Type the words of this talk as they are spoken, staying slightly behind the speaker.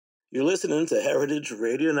You're listening to Heritage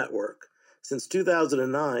Radio Network. Since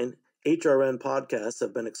 2009, HRN podcasts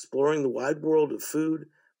have been exploring the wide world of food,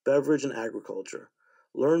 beverage, and agriculture.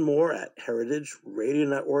 Learn more at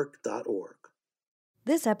heritageradionetwork.org.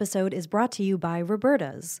 This episode is brought to you by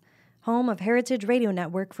Roberta's, home of Heritage Radio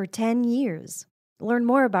Network for 10 years. Learn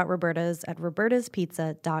more about Roberta's at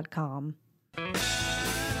robertaspizza.com.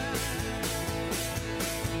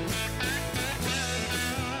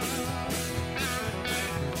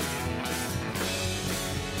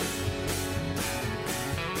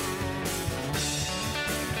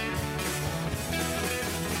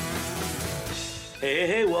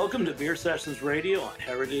 Hey, welcome to Beer Sessions Radio on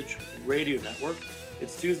Heritage Radio Network.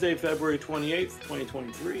 It's Tuesday, February 28th,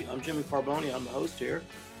 2023. I'm Jimmy Carboni. I'm the host here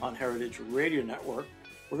on Heritage Radio Network.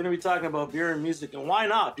 We're going to be talking about beer and music, and why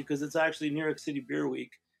not? Because it's actually New York City Beer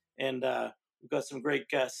Week, and we've got some great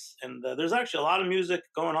guests. And there's actually a lot of music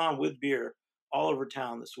going on with beer all over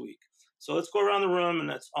town this week. So let's go around the room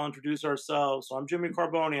and I'll introduce ourselves. So I'm Jimmy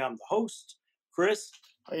Carboni. I'm the host. Chris?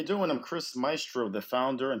 How you doing? I'm Chris Maestro, the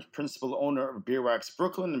founder and principal owner of Beer Wax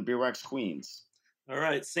Brooklyn and Beer Wax Queens. All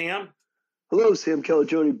right, Sam? Hello, Sam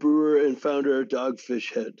Calagione, brewer and founder of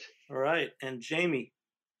Dogfish Head. All right, and Jamie?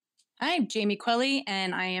 Hi, I'm Jamie Quelly,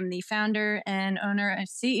 and I am the founder and owner and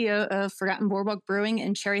CEO of Forgotten Boardwalk Brewing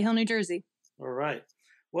in Cherry Hill, New Jersey. All right.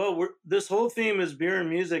 Well, this whole theme is beer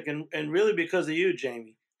and music, and really because of you,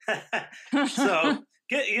 Jamie. So,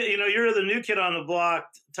 you're the new kid on the block.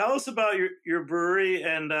 Tell us about your brewery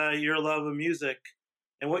and your love of music,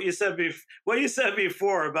 and what you said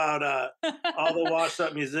before about all the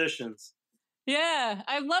washed-up musicians. Yeah,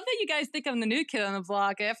 I love that you guys think I'm the new kid on the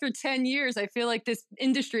block. After 10 years, I feel like this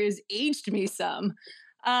industry has aged me some.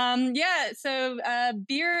 Beer,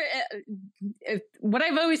 what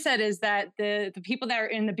I've always said is that the people that are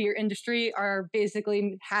in the beer industry are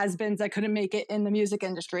basically has-beens that couldn't make it in the music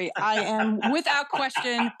industry. I am, without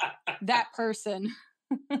question, that person.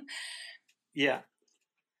 Yeah.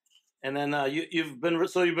 And then you've been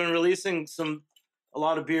releasing a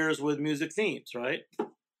lot of beers with music themes, right?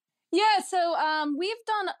 Yeah, so we've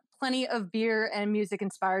done plenty of beer and music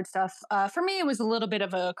inspired stuff. For me, it was a little bit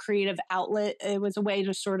of a creative outlet. It was a way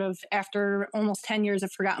to sort of, after almost 10 years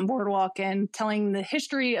of Forgotten Boardwalk and telling the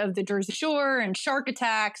history of the Jersey Shore and shark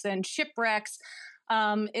attacks and shipwrecks,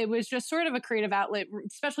 it was just sort of a creative outlet,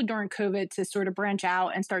 especially during COVID, to sort of branch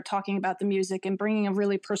out and start talking about the music and bringing a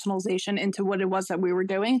really personalization into what it was that we were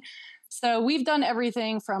doing. So we've done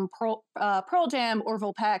everything from Pearl Jam,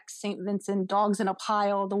 Orville Peck, St. Vincent, Dogs in a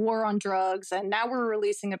Pile, The War on Drugs, and now we're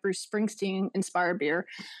releasing a Bruce Springsteen-inspired beer.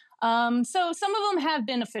 So some of them have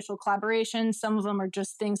been official collaborations. Some of them are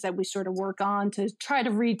just things that we sort of work on to try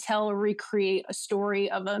to retell or recreate a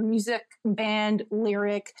story of a music, band,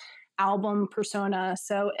 lyric, album, persona.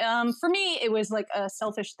 So for me, it was like a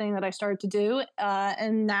selfish thing that I started to do,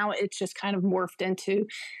 and now it's just kind of morphed into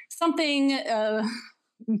something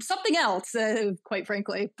else, quite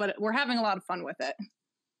frankly, but we're having a lot of fun with it.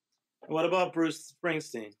 What about Bruce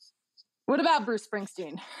Springsteen?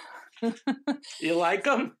 You like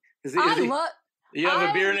him? You have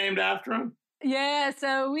a beer named after him? Yeah,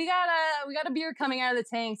 so we got a beer coming out of the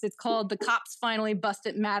tanks. It's called The Cops Finally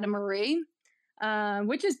Busted Madame Marie,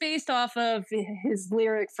 which is based off of his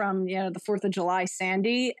lyric from the 4th of July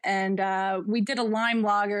Sandy. And we did a lime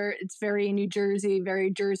lager. It's very New Jersey,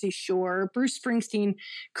 very Jersey Shore. Bruce Springsteen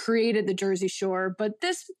created the Jersey Shore, but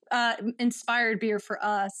this inspired beer for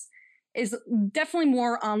us is definitely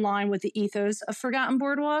more online with the ethos of Forgotten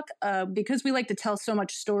Boardwalk, because we like to tell so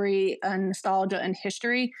much story and nostalgia and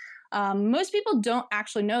history. Most people don't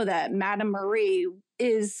actually know that Madame Marie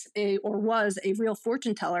was a real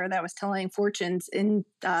fortune teller that was telling fortunes in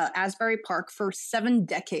Asbury Park for 7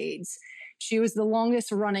 decades. She was the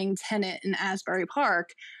longest running tenant in Asbury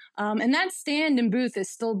Park. And that stand and booth is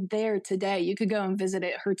still there today. You could go and visit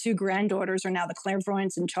it. Her 2 granddaughters are now the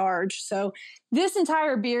clairvoyants in charge. So this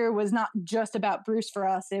entire beer was not just about Bruce for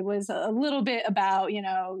us. It was a little bit about,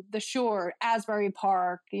 the shore, Asbury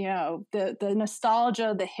Park, the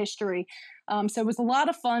nostalgia, the history. So it was a lot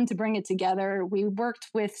of fun to bring it together. We worked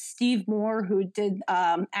with Steve Moore, who did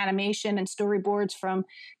animation and storyboards from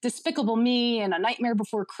Despicable Me and A Nightmare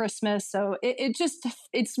Before Christmas. So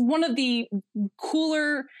it's one of the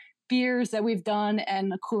cooler beers that we've done and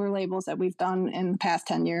the cooler labels that we've done in the past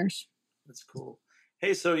 10 years. That's cool.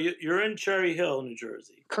 Hey, so you're in Cherry Hill, New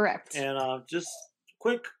Jersey. Correct. And just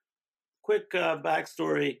quick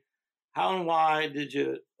backstory. How and why did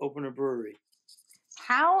you open a brewery?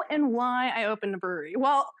 How and why I opened a brewery?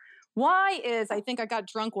 Well, why is I think I got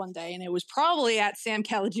drunk one day, and it was probably at Sam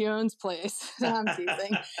Calagione's place. I'm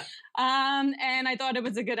teasing. And I thought it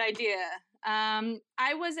was a good idea.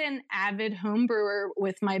 I was an avid home brewer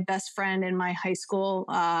with my best friend and my high school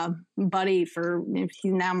buddy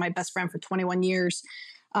he's now my best friend for 21 years.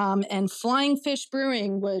 And Flying Fish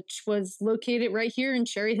Brewing, which was located right here in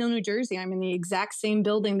Cherry Hill, New Jersey. I'm in the exact same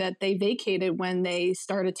building that they vacated when they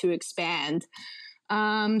started to expand.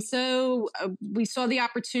 So we saw the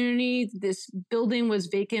opportunity. This building was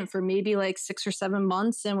vacant for maybe like 6 or 7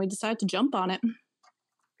 months, and we decided to jump on it.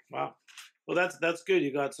 Wow. Well, that's good.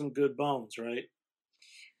 You got some good bones, right?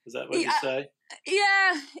 Is that what you say?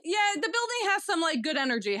 Yeah. The building has some like good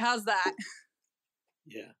energy. How's that?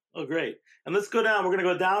 Yeah. Oh, great. And let's go down. We're going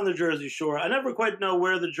to go down the Jersey Shore. I never quite know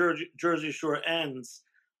where the Jersey Shore ends,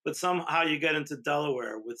 but somehow you get into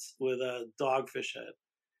Delaware with Dogfish Head.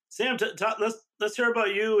 Sam, let's hear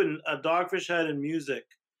about you and Dogfish Head and music.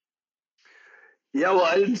 Yeah, well,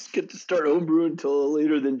 I didn't get to start homebrew until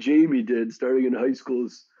later than Jamie did. Starting in high school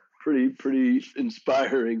is pretty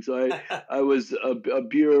inspiring. So I was a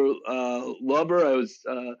beer lover. I was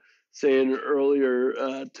saying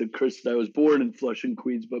earlier to Chris that I was born in Flushing,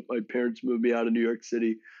 Queens, but my parents moved me out of New York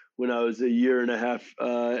City when I was a year and a half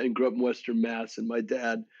and grew up in Western Mass. And my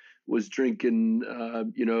dad was drinking,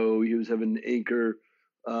 he was having Anchor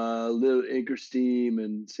Steam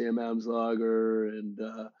and Sam Adams Lager and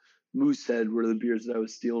Moosehead were the beers that I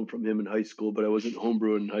was stealing from him in high school, but I wasn't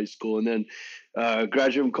homebrewing in high school. And then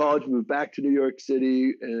graduated from college, moved back to New York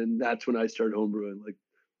City, and that's when I started homebrewing. Like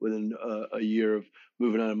within a year of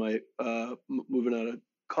moving out of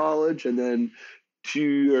college, and then a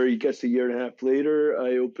year and a half later,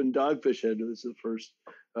 I opened Dogfish Head. It was the first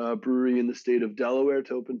brewery in the state of Delaware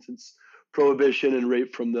to open since Prohibition, and right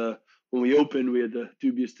from when we opened, we had the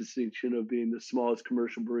dubious distinction of being the smallest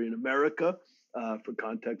commercial brewery in America. For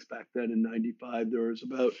context, back then in '95, there was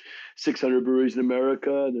about 600 breweries in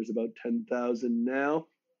America, and there's about 10,000 now.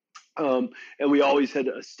 And we always had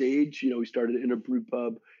a stage. We started in a brew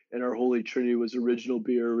pub, and our holy trinity was original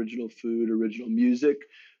beer, original food, original music.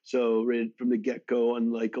 So right from the get-go,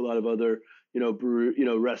 unlike a lot of other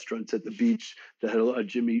restaurants at the beach that had a lot of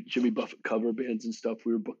Jimmy Buffett cover bands and stuff,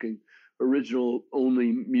 we were booking original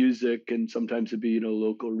only music, and sometimes it'd be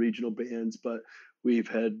local regional bands, but we've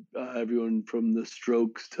had everyone from the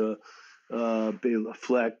Strokes to Bela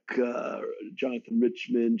Fleck, Jonathan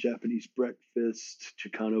Richman, Japanese Breakfast,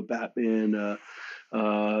 Chicano Batman,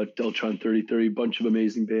 Deltron 3030, bunch of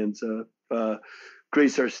amazing bands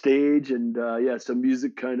grace our stage. And so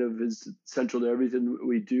music kind of is central to everything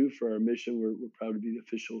we do. For our mission, we're proud to be the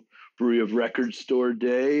official brewery of Record Store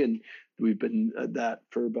Day, and we've been at that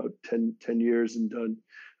for about 10 years and done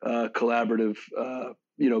collaborative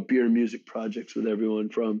beer and music projects with everyone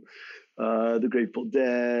from the Grateful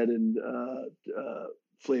Dead and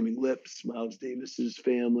Flaming Lips, Miles Davis's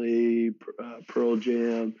family, Pearl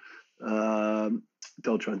Jam,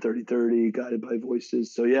 Deltron 3030, Guided by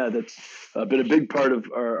Voices. So yeah, that's been a big part of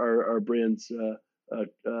our brand's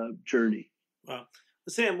journey. Wow.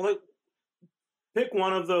 Sam, pick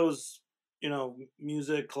one of those,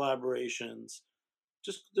 music collaborations.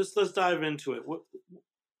 Just let's dive into it.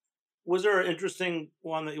 Was there an interesting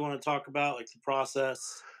one that you want to talk about, like the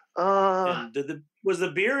process? And was the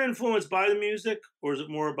beer influenced by the music, or is it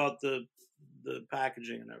more about the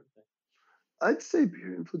packaging and everything? I'd say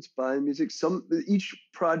beer influenced by music. Each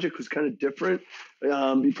project was kind of different.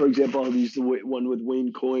 For example, I'll use the one with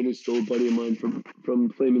Wayne Coyne, who's still a buddy of mine from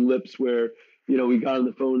Flaming Lips, where we got on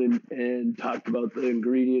the phone and talked about the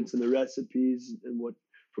ingredients and the recipes and what,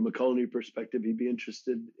 from a culinary perspective, he'd be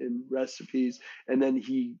interested in recipes. And then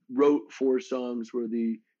he wrote 4 songs where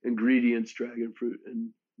the ingredients, dragon fruit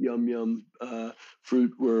and yum yum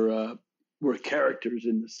fruit, were characters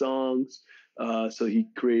in the songs. So he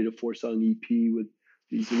created a 4-song EP with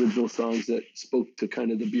these original songs that spoke to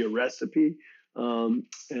kind of the beer recipe. And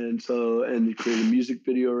he created a music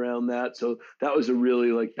video around that. So that was a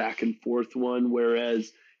really like back and forth one.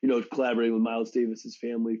 Whereas, collaborating with Miles Davis's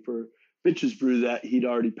family for Bitches Brew, that he'd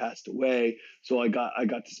already passed away. So I got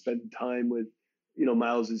to spend time with,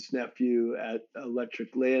 Miles's nephew at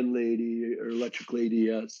Electric Lady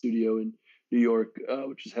studio in New York,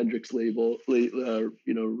 which is Hendrix label,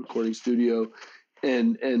 recording studio,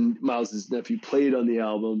 and Miles's nephew played on the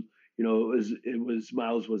album. It was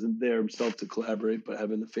Miles wasn't there himself to collaborate, but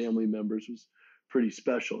having the family members was pretty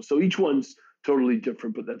special. So each one's totally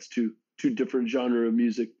different, but that's two different genre of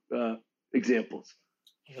music examples.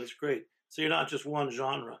 That's great. So you're not just one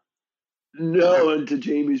genre. No, and to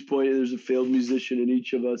Jamie's point, there's a failed musician in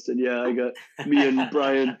each of us, and yeah, I got me and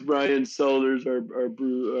Brian Selders, our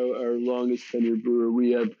longest tenured brewer.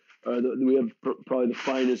 We have probably the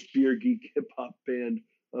finest beer geek hip hop band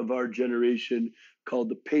of our generation, called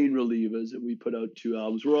the Pain Relievers, and we put out 2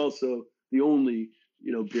 albums. We're also the only,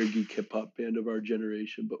 beer geek hip hop band of our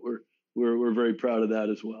generation, but we're very proud of that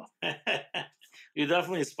as well. You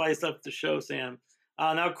definitely spiced up the show, Sam.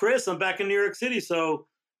 Now, Chris, I'm back in New York City, so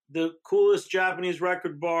the coolest Japanese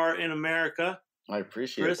record bar in America. I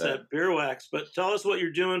appreciate Chris that. at Beer Wax. But tell us what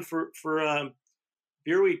you're doing for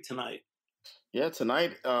Beer Week tonight. Yeah,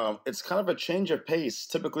 tonight it's kind of a change of pace.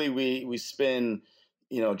 Typically, we spin,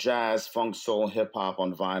 jazz, funk, soul, hip hop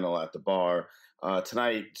on vinyl at the bar.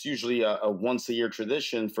 Tonight, it's usually a once a year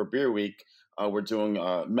tradition for Beer Week. We're doing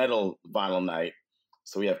metal vinyl night.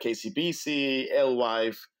 So we have KCBC,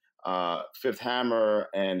 Alewife, Fifth Hammer,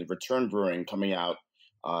 and Return Brewing coming out.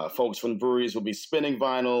 Folks from breweries will be spinning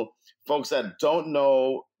vinyl. Folks that don't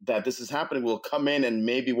know that this is happening will come in and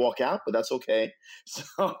maybe walk out, but that's okay.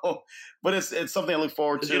 So, but it's something I look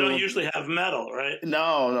forward to. You don't usually have metal, right?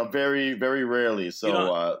 No, very, very rarely.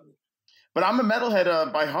 So, but I'm a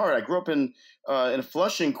metalhead by heart. I grew up in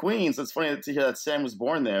Flushing, Queens. It's funny to hear that Sam was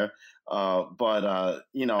born there. But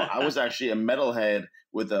I was actually a metalhead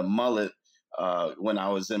with a mullet when I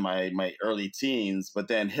was in my early teens. But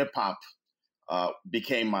then hip hop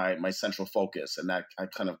became my central focus, and that I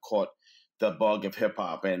kind of caught the bug of hip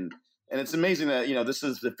hop. And it's amazing that this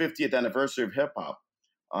is the 50th anniversary of hip hop.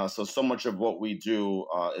 So much of what we do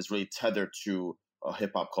is really tethered to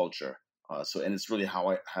hip hop culture. And it's really how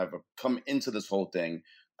I have come into this whole thing.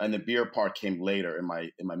 And the beer part came later in my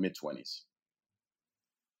mid 20s.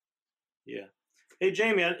 Yeah. Hey,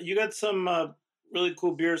 Jamie, you got some really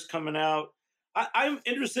cool beers coming out. I'm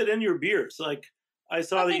interested in your beers. Like, I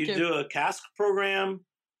saw that you do a cask program.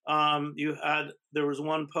 There was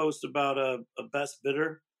one post about a best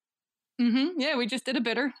bitter. Mm-hmm. Yeah, we just did a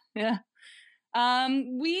bitter. Yeah.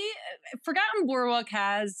 Forgotten Boardwalk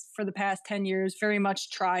has for the past 10 years very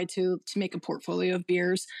much tried to make a portfolio of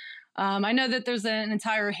beers. I know that there's an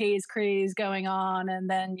entire haze craze going on, and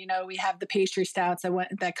then we have the pastry stouts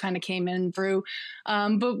that kind of came in through.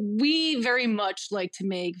 But we very much like to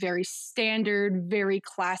make very standard, very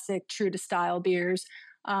classic, true to style beers.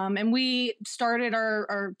 And we started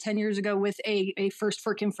our 10 years ago with a First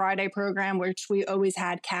Frickin' Friday program, which we always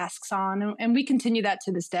had casks on, and we continue that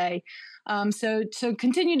to this day. So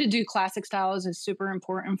continue to do classic styles is super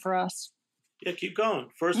important for us. Yeah, keep going.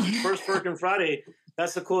 First Frickin' Friday.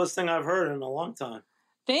 That's the coolest thing I've heard in a long time.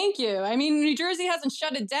 Thank you. I mean, New Jersey hasn't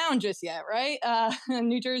shut it down just yet, right?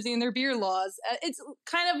 New Jersey and their beer laws. It's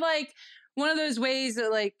kind of like one of those ways that,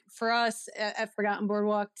 like, for us at Forgotten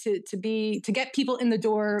Boardwalk to get people in the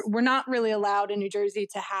door. We're not really allowed in New Jersey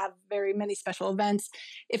to have very many special events.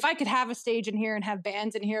 If I could have a stage in here and have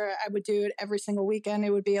bands in here, I would do it every single weekend.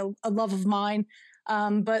 It would be a love of mine.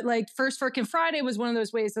 But like First Frickin' Friday was one of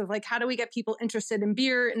those ways of like, how do we get people interested in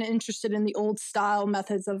beer and interested in the old style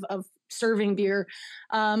methods of serving beer?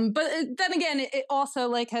 But then again, it also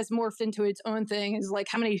like has morphed into its own thing, is like,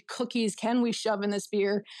 how many cookies can we shove in this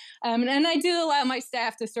beer? And I do allow my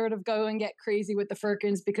staff to sort of go and get crazy with the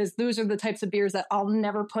Firkins, because those are the types of beers that I'll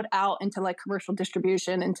never put out into like commercial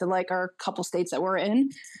distribution into like our couple states that we're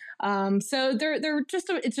in. So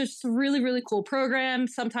it's just a really, really cool program.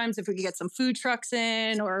 Sometimes if we could get some food trucks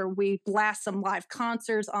in, or we blast some live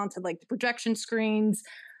concerts onto like the projection screens,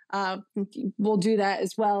 we'll do that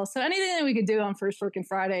as well. So anything that we could do on First Frickin'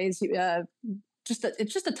 Fridays,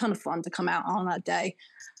 it's just a ton of fun to come out on that day.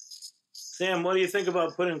 Sam, what do you think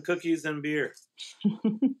about putting cookies in beer?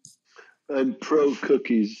 I'm pro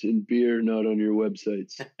cookies in beer, not on your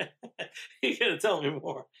websites. You gotta tell me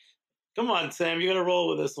more. Come on, Sam, you gotta roll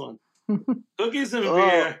with this one. Cookies and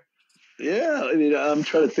beer. Yeah, I mean, I'm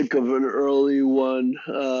trying to think of an early one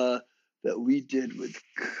that we did with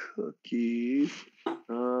cookies.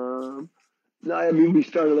 No, I mean, we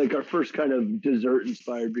started like our first kind of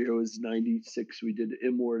dessert-inspired beer was '96. We did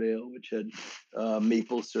Immort Ale, which had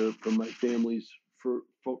maple syrup from my family's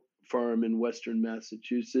farm in Western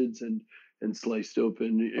Massachusetts, and sliced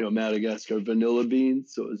open, Madagascar vanilla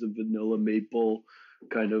beans. So it was a vanilla maple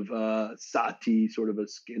kind of sati, sort of a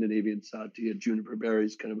Scandinavian sati, a juniper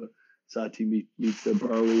berries kind of a sati meets the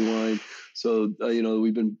barley wine. So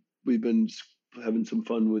we've been having some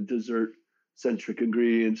fun with dessert-centric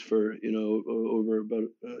ingredients for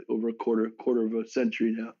over a quarter of a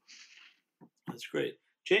century now. That's great,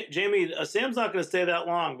 Jamie. Sam's not going to stay that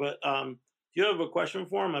long, but do you have a question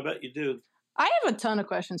for him? I bet you do. I have a ton of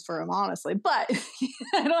questions for him, honestly, but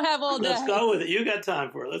I don't have all day. Let's go with it. You got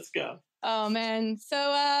time for it. Let's go. Oh man,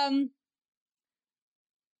 so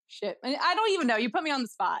shit. I don't even know. You put me on the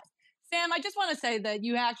spot. Sam, I just want to say that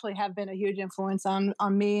you actually have been a huge influence on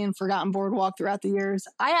me and Forgotten Boardwalk throughout the years.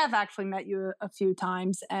 I have actually met you a few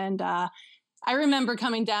times, and I remember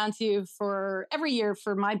coming down to you for every year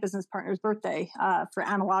for my business partner's birthday for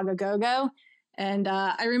Analog A Go-Go. And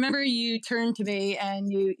I remember you turned to me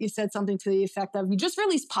and you said something to the effect of, you just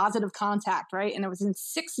released Positive Contact, right? And it was in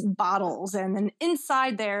 6 bottles. And then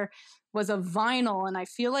inside there was a vinyl. And I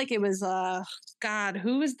feel like it was, God,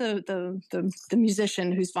 who was the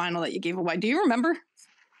musician whose vinyl that you gave away? Do you remember?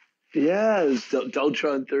 Yeah, it was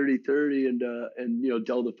Deltron 3030 and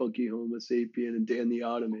Del the Funky Homo Sapien and Dan the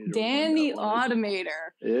Automator. Dan the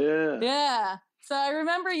Automator. Yeah. Yeah. So I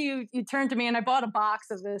remember you turned to me and I bought a box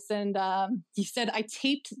of this and you said, I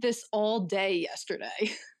taped this all day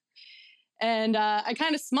yesterday. And I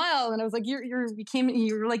kind of smiled and I was like, you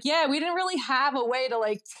were like, yeah, we didn't really have a way to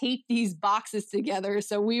like tape these boxes together.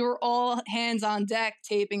 So we were all hands on deck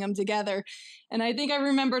taping them together. And I think I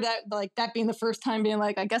remember that being the first time being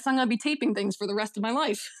like, I guess I'm going to be taping things for the rest of my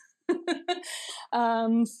life.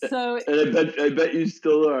 And I bet you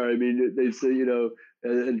still are. I mean, they say,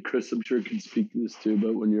 and Chris, I'm sure can speak to this too,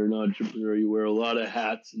 but when you're an entrepreneur, you wear a lot of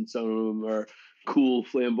hats and some of them are cool,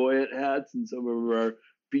 flamboyant hats and some of them are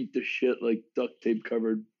beat the shit like duct tape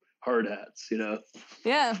covered hard hats,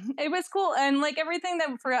 Yeah, it was cool. And like everything that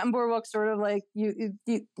Forgotten Boardwalk sort of like you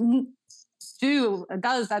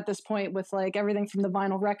does at this point with like everything from the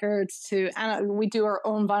vinyl records to we do our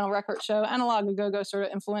own vinyl record show. Analog A Go-Go sort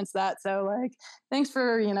of influenced that. So like thanks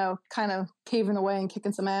for kind of paving the way and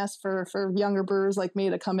kicking some ass for younger brewers like me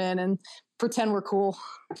to come in and pretend we're cool.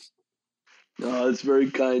 Oh, that's very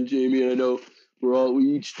kind, Jamie. And I know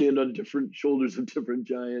we each stand on different shoulders of different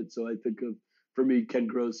giants. So I think of, for me, Ken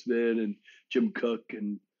Grossman and Jim Cook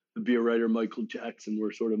and the beer writer Michael Jackson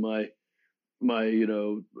were sort of my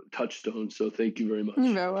touchstone. So thank you very much.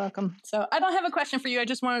 You're very welcome. So I don't have a question for you. I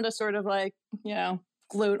just wanted to sort of like,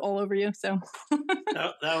 gloat all over you. So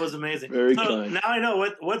that was amazing. Very kind. Now I know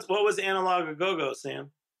what was Analog A Go-Go, Sam.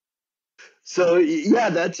 So yeah,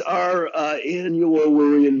 that's our annual where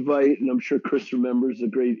we invite, and I'm sure Chris remembers, a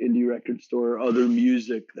great indie record store, Other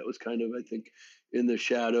Music, that was kind of, I think, in the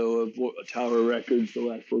shadow of Tower Records, the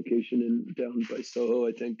last location down by Soho,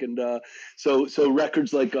 I think. And so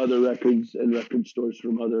records like Other Records and record stores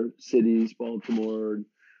from other cities, Baltimore,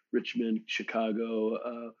 Richmond, Chicago,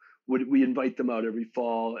 we invite them out every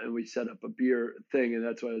fall and we set up a beer thing. And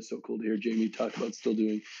that's why it was so cool to hear Jamie talk about still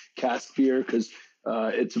doing cask beer, because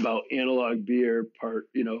it's about analog beer, part,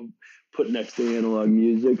 put next to analog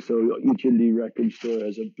music. So each indie record store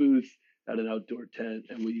has a booth at an outdoor tent,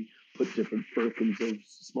 and we put different firkins of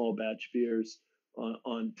small batch beers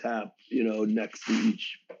on tap, next to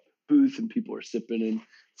each booth, and people are sipping and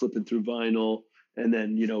flipping through vinyl. And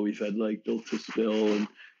then, we've had like Built to Spill and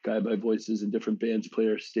Guy by Voices and different bands play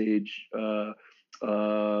our stage.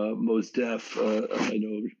 Mos Def, I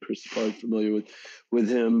know Chris is probably familiar with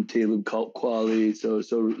him, Talib Kweli. So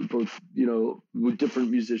both, with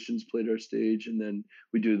different musicians played our stage, and then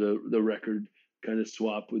we do the record kind of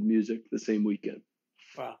swap with music the same weekend.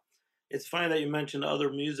 Wow. It's funny that you mentioned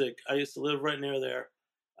Other Music. I used to live right near there.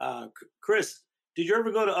 Chris, did you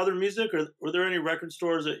ever go to Other Music, or were there any record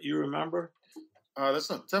stores that you remember? There's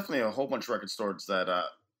definitely a whole bunch of record stores that,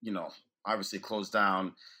 obviously closed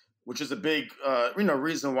down, which is a big,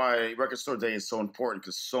 reason why Record Store Day is so important,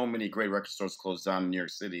 because so many great record stores closed down in New York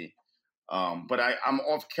City. But I'm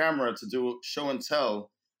off camera to do show and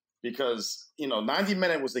tell, because 90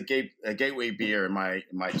 Minute was a gateway beer in my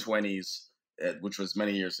 20s, which was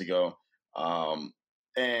many years ago.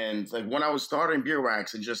 And like when I was starting Beer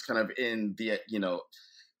Wax and just kind of in the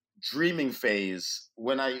dreaming phase,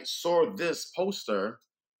 when I saw this poster,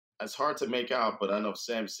 it's hard to make out, but I know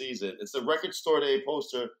Sam sees it. It's a Record Store Day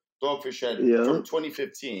poster, Dogfish Head, from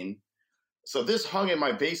 2015. So this hung in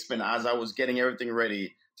my basement as I was getting everything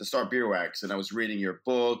ready to start Beer Wax, and I was reading your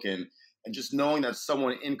book and just knowing that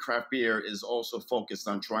someone in craft beer is also focused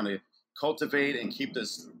on trying to cultivate and keep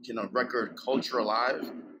this, record culture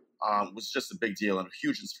alive, was just a big deal and a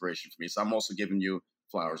huge inspiration for me. So I'm also giving you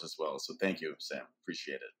flowers as well. So thank you, Sam.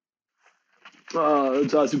 Appreciate it.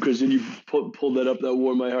 That's awesome, Christian. You pulled that up. That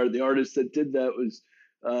warmed my heart. The artist that did that was,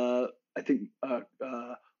 I think,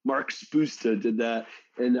 Mark Spusta did that.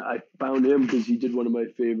 And I found him because he did one of my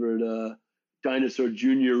favorite Dinosaur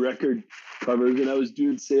Jr. record covers. And I was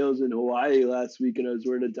doing sales in Hawaii last week, and I was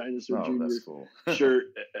wearing a Dinosaur Jr. shirt.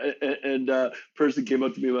 And a person came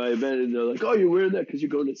up to me at my event, and they're like, "Oh, you're wearing that because you're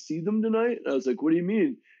going to see them tonight?" And I was like, "What do you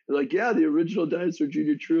mean?" They're like, "Yeah, the original Dinosaur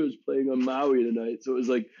Jr. True is playing on Maui tonight." So it was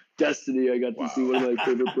like destiny. I got to see one of my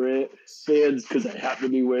favorite bands because I happened to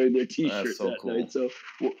be wearing their T-shirt night.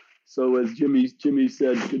 So as Jimmy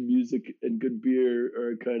said, good music and good beer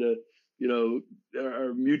are kind of,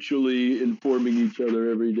 are mutually informing each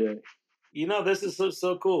other every day. This is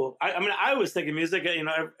so cool. I mean, I was thinking music.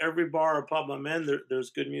 Every bar or pub I'm in,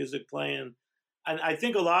 there's good music playing, and I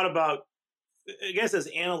think a lot about. I guess as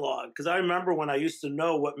analog, because I remember when I used to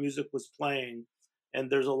know what music was playing, and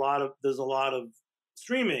there's a lot of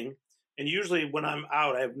streaming, and usually when I'm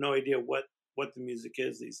out, I have no idea what the music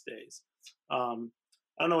is these days. I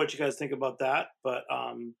don't know what you guys think about that, but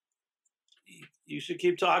you should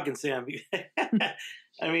keep talking, Sam.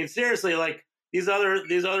 I mean, seriously, like these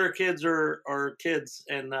other kids are kids,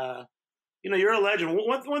 and you're a legend.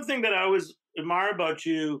 One thing that I always admire about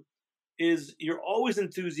you is you're always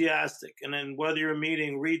enthusiastic, and then whether you're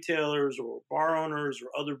meeting retailers or bar owners or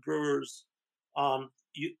other brewers,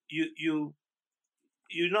 you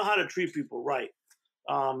know how to treat people right.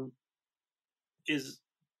 Is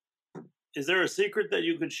there a secret that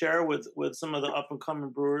you could share with some of the up and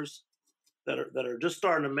coming brewers that are just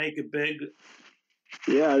starting to make it big?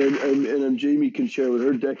 Yeah, and Jamie can share with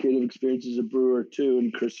her decade of experience as a brewer too,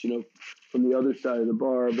 and Chris, from the other side of the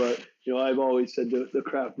bar. But I've always said the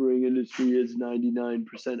craft brewing industry is 99%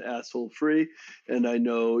 asshole free, and I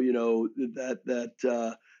know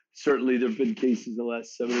that certainly there have been cases in the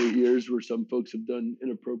last 7 or 8 years where some folks have done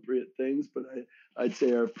inappropriate things, but I'd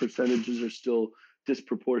say our percentages are still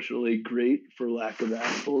disproportionately great for lack of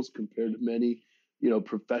assholes compared to many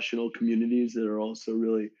professional communities that are also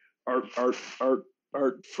really art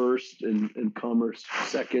first and commerce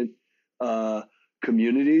second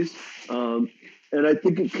communities. And I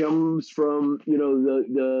think it comes from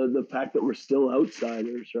the fact that we're still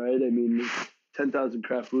outsiders, right? I mean, there's 10,000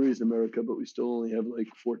 craft breweries in America, but we still only have like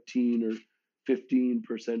 14 or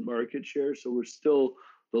 15% market share. So we're still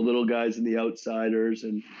the little guys and the outsiders.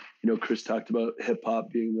 And Chris talked about hip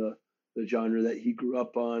hop being the genre that he grew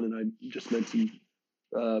up on, and I just mentioned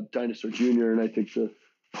Dinosaur Jr. And I think the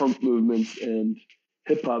punk movements and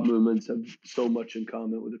hip hop movements have so much in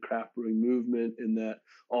common with the craft brewing movement, in that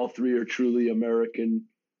all three are truly American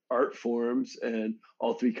art forms, and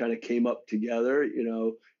all three kind of came up together.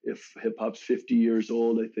 If hip hop's 50 years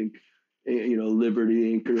old, I think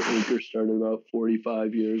Liberty Anchor started about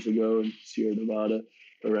 45 years ago, and Sierra Nevada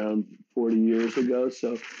around 40 years ago.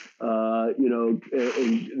 So, and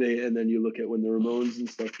then you look at when the Ramones and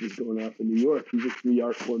stuff was going off in New York. These are three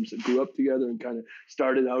art forms that grew up together and kind of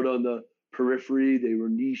started out on the periphery. They were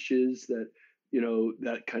niches that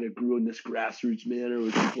that kind of grew in this grassroots manner,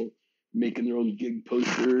 with people making their own gig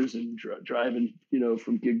posters and driving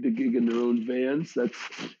from gig to gig in their own vans. That's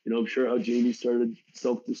I'm sure how Jamie started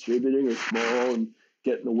self-distributing or small and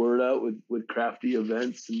getting the word out with crafty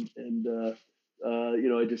events, and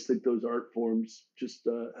I just think those art forms just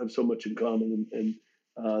have so much in common, and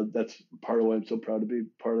that's part of why I'm so proud to be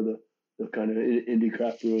part of the kind of indie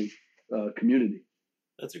craft brewing community.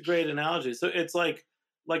 That's a great analogy. So it's like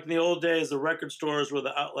in the old days, the record stores were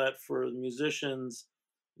the outlet for the musicians.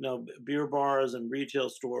 Beer bars and retail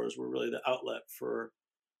stores were really the outlet for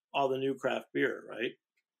all the new craft beer, right?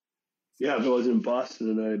 Yeah, if I was in Boston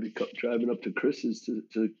and I'd be driving up to Chris's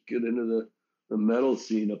to get into the metal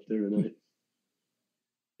scene up there tonight.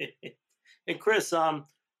 Hey, Chris,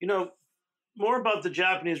 more about the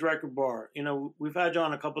Japanese record bar. We've had you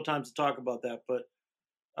on a couple of times to talk about that, but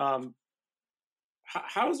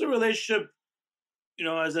how's the relationship,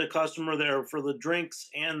 as a customer there for the drinks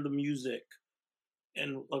and the music?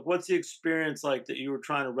 And like, what's the experience like that you were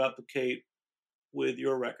trying to replicate with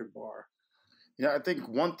your record bar? I think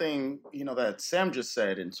one thing, that Sam just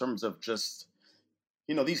said in terms of just,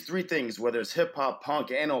 these three things, whether it's hip hop,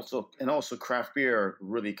 punk, and also craft beer,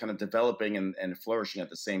 really kind of developing and flourishing at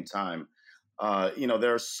the same time.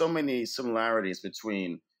 There are so many similarities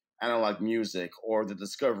between analog music or the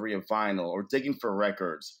discovery of vinyl or digging for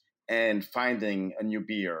records and finding a new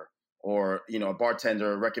beer, or a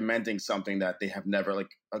bartender recommending something that they have never, like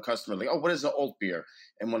a customer like, oh, what is an old beer,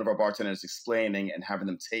 and one of our bartenders explaining and having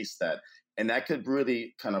them taste that, and that could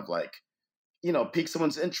really kind of like pique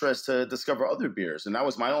someone's interest to discover other beers. And that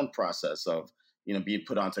was my own process of being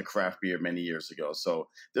put onto craft beer many years ago. So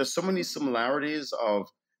there's so many similarities of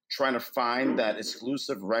trying to find that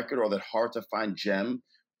exclusive record or that hard to find gem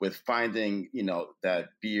with finding that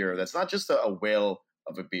beer that's not just a whale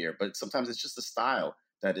of a beer, but sometimes it's just a style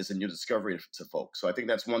that is a new discovery to folks. So I think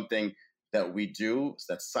that's one thing that we do,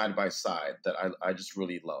 that's side by side, that I just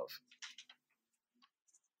really love.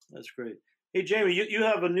 That's great. Hey, Jamie, you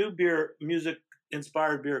have a new beer,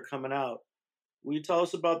 music-inspired beer coming out. Will you tell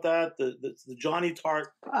us about that? The Johnny Tart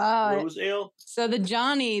Rose Ale? So the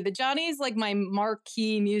Johnny is like my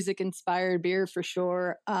marquee music-inspired beer for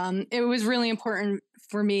sure. It was really important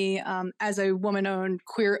for me as a woman-owned,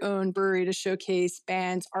 queer-owned brewery to showcase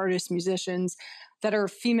bands, artists, musicians that are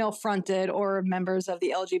female fronted or members of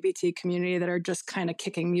the LGBT community that are just kind of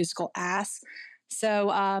kicking musical ass. So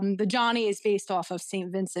the Johnny is based off of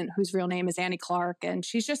St. Vincent, whose real name is Annie Clark. And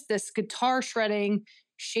she's just this guitar shredding,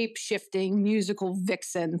 shape shifting musical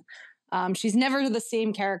vixen. She's never the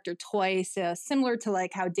same character twice, similar to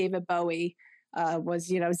like how David Bowie was,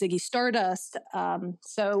 Ziggy Stardust.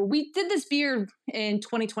 So we did this beer in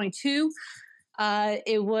 2022.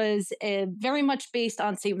 It was very much based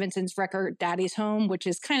on St. Vincent's record Daddy's Home, which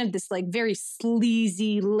is kind of this like very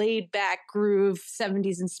sleazy, laid back groove,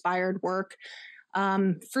 70s inspired work.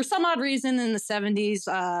 For some odd reason in the 70s,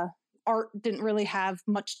 art didn't really have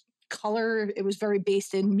much color. It was very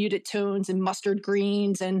based in muted tones and mustard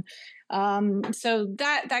greens. And so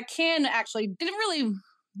that can actually didn't really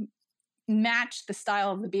match the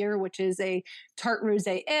style of the beer, which is a tart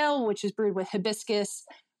rosé ale, which is brewed with hibiscus,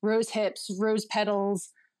 rose hips, rose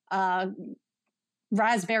petals,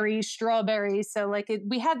 raspberries, strawberries. So like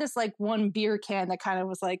we had this like one beer can that kind of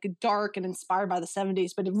was like dark and inspired by the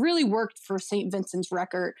 70s, but it really worked for St. Vincent's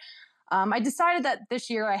record. I decided that this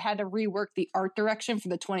year I had to rework the art direction for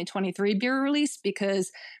the 2023 beer release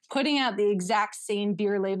because putting out the exact same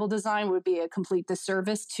beer label design would be a complete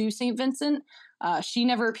disservice to St. Vincent. She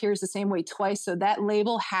never appears the same way twice, so that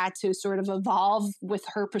label had to sort of evolve with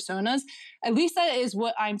her personas. At least that is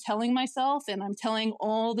what I'm telling myself, and I'm telling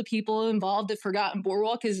all the people involved at Forgotten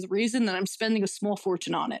Boardwalk is the reason that I'm spending a small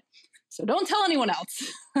fortune on it. So don't tell anyone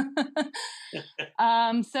else.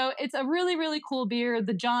 So it's a really, really cool beer.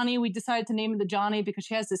 The Johnny, we decided to name it the Johnny because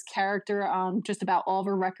she has this character on just about all of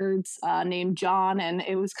her records named John. And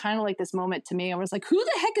it was kind of like this moment to me. I was like, who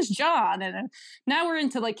the heck is John? And now we're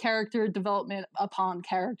into like character development upon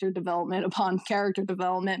character development upon character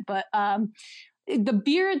development. But the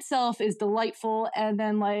beer itself is delightful. And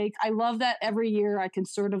then like, I love that every year I can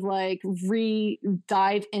sort of like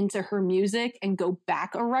dive into her music and go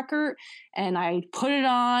back a record and I put it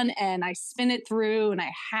on and I spin it through and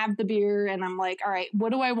I have the beer and I'm like, all right,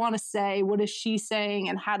 what do I want to say? What is she saying?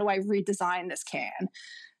 And how do I redesign this can?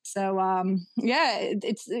 So yeah,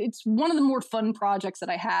 it's one of the more fun projects that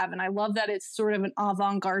I have. And I love that it's sort of an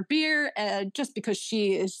avant-garde beer just because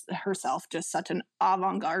she is herself just such an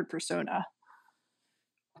avant-garde persona.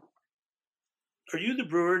 Are you the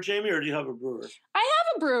brewer, Jamie, or do you have a brewer? I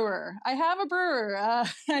have a brewer.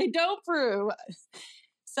 I don't brew.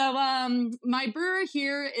 So my brewer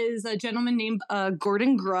here is a gentleman named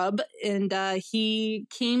Gordon Grubb, and he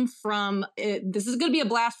came from, this is going to be a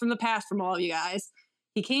blast from the past from all of you guys.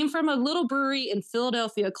 He came from a little brewery in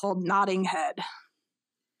Philadelphia called Notting Head.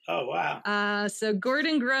 Oh, wow. So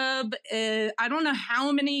Gordon Grubb, I don't know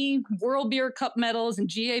how many World Beer Cup medals and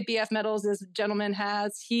GABF medals this gentleman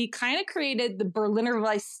has. He kind of created the Berliner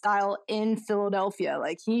Weiss style in Philadelphia.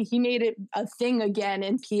 Like he made it a thing again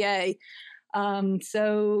in PA.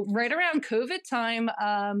 So right around COVID time,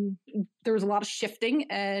 there was a lot of shifting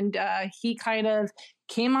and he kind of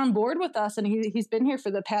came on board with us and he's been here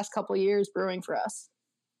for the past couple of years brewing for us.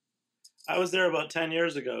 I was there about 10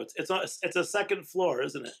 years ago. It's a second floor,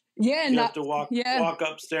 isn't it? Yeah. You have to walk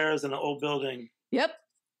upstairs in an old building. Yep.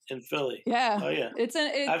 In Philly. Yeah. Oh, yeah.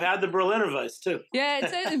 I've had the Berliner Weiss, too. Yeah,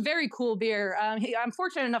 it's a very cool beer. I'm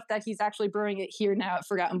fortunate enough that he's actually brewing it here now at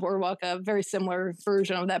Forgotten Boardwalk, a very similar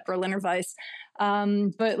version of that Berliner Weiss.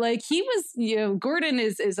 But like he was, Gordon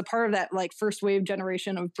is a part of that like first wave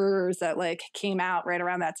generation of brewers that like came out right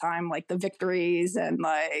around that time, like the Victories and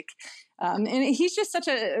like, and he's just such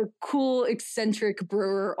a cool, eccentric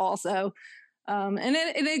brewer also. And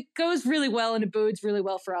it goes really well and it bodes really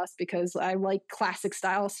well for us because I like classic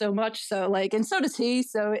style so much. So like, and so does he.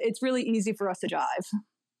 So it's really easy for us to jive.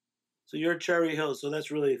 So you're Cherry Hill. So that's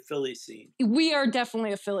really a Philly scene. We are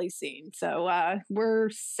definitely a Philly scene. So we're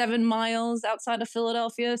 7 miles outside of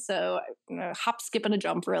Philadelphia. So hop, skip, and a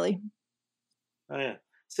jump, really. Oh, yeah.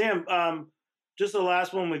 Sam, just the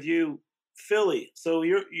last one with you, Philly. So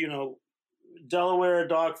you're, Delaware,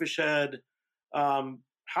 Dogfish Head.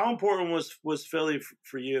 How important was Philly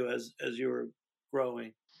for you as you were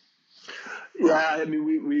growing? Yeah, I mean,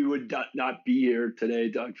 we would not be here today.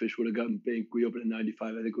 Dogfish would have gone bankrupt. We opened in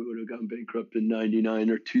 95. I think we would have gone bankrupt in 99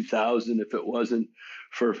 or 2000 if it wasn't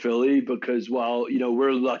for Philly. Because while,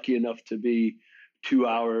 we're lucky enough to be 2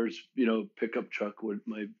 hours, pickup truck, with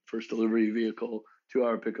my first delivery vehicle,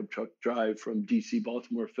 2-hour pickup truck drive from DC,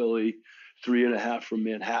 Baltimore, Philly, 3.5 from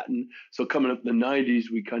Manhattan. So coming up in the 90s,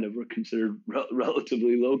 we kind of were considered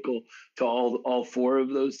relatively local to all 4 of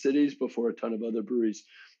those cities before a ton of other breweries,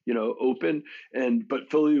 open. But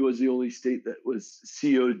Philly was the only state that was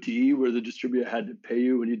COD, where the distributor had to pay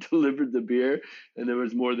you when you delivered the beer. And there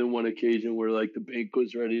was more than one occasion where like the bank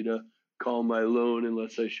was ready to call my loan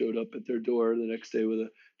unless I showed up at their door the next day with a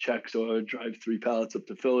check. So I would drive 3 pallets up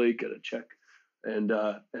to Philly, get a check, and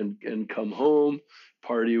come home,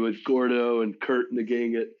 party with Gordo and Kurt and the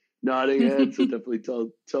gang at Nottingham. So definitely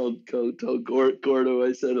tell Gordo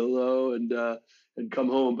I said hello and come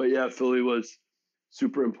home. But yeah, Philly was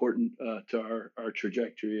super important to our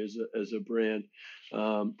trajectory as a brand.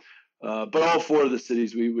 But all 4 of the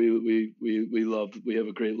cities we loved. We have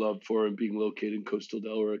a great love for, and being located in coastal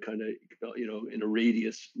Delaware, kind of in a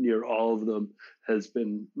radius near all of them, has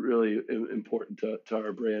been really important to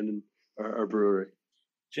our brand and our brewery.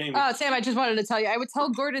 Jamie. Oh, Sam, I just wanted to tell you, I would tell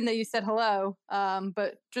Gordon that you said hello,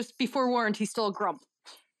 but just be forewarned, he's still a grump.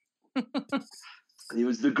 He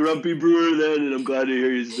was the grumpy brewer then, and I'm glad to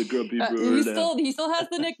hear he's the grumpy brewer now. He still has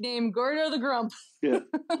the nickname Gordo the Grump. Yeah.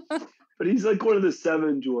 But he's like one of the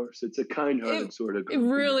 7 dwarfs. It's a kind-hearted sort of grumpiness.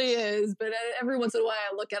 It really is. But every once in a while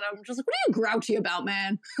I look at him, I'm just like, what are you grouchy about,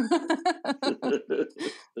 man?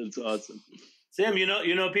 That's awesome. Sam, you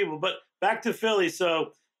know people. But back to Philly.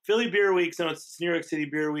 So Philly Beer Week. So it's New York City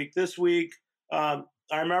Beer Week this week. I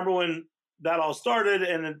remember when that all started,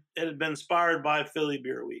 and it had been inspired by Philly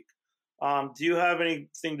Beer Week. Do you have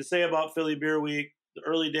anything to say about Philly Beer Week, the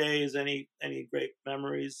early days, any great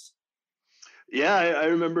memories? Yeah, I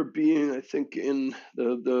remember being, I think, in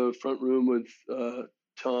the front room with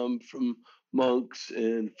Tom from Monks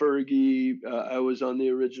and Fergie. I was on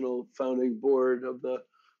the original founding board of the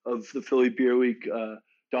Philly Beer Week.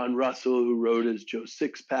 Don Russell, who wrote as Joe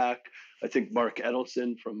Sixpack. I think Mark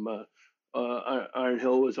Edelson from Iron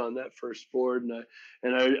Hill was on that first board, and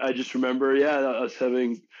I just remember, us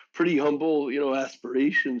having pretty humble,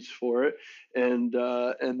 aspirations for it, and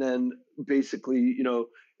then basically,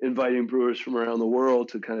 inviting brewers from around the world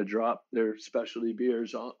to kind of drop their specialty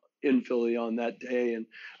beers in Philly on that day, and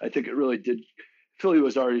I think it really did. Philly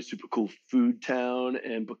was already a super cool food town,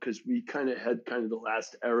 and because we kind of had the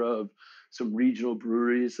last era of some regional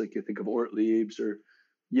breweries, like you think of Ortlieb's or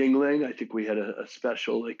Yuengling, I think we had a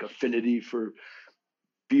special affinity for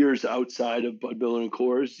beers outside of Bud Miller and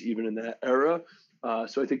Coors, even in that era.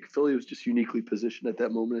 So I think Philly was just uniquely positioned at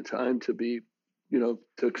that moment in time to be, to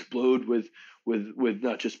explode with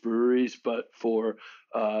not just breweries, but for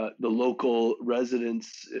the local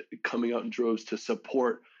residents coming out in droves to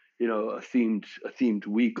support, a themed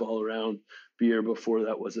week all around beer before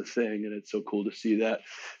that was a thing. And it's so cool to see that,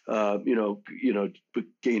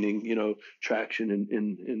 gaining, traction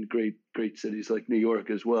in great cities like New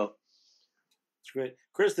York as well. That's great.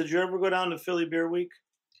 Chris, did you ever go down to Philly Beer Week?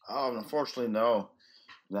 Oh, unfortunately, no.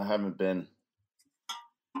 I haven't been.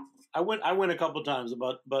 I went a couple times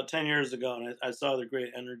about 10 years ago, and I saw the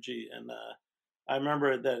great energy, and I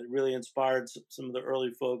remember that it really inspired some of the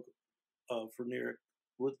early folk for New York,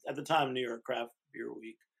 at the time, New York Craft Beer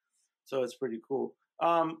Week. So it's pretty cool.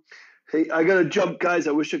 Hey, I got to jump, guys.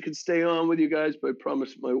 I wish I could stay on with you guys, but I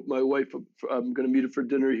promised my wife I'm going to meet her for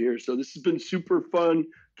dinner here. So this has been super fun.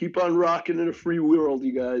 Keep on rocking in a free world,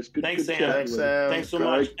 you guys. Thanks, Sam. Thanks, Sam. Thanks so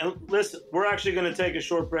much. And listen, we're actually going to take a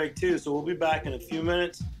short break, too, so we'll be back in a few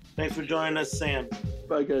minutes. Thanks for joining us, Sam.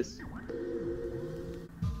 Bye, guys.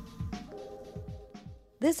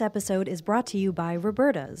 This episode is brought to you by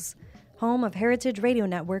Roberta's, home of Heritage Radio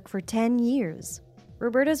Network for 10 years.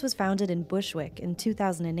 Roberta's was founded in Bushwick in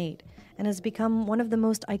 2008 and has become one of the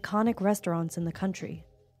most iconic restaurants in the country.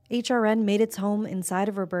 HRN made its home inside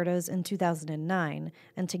of Roberta's in 2009,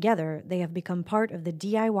 and together they have become part of the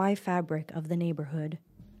DIY fabric of the neighborhood.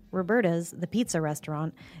 Roberta's, the pizza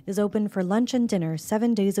restaurant, is open for lunch and dinner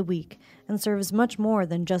 7 days a week and serves much more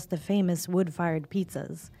than just the famous wood-fired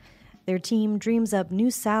pizzas. Their team dreams up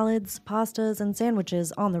new salads, pastas, and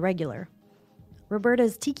sandwiches on the regular.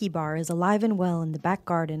 Roberta's Tiki Bar is alive and well in the back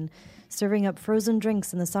garden, serving up frozen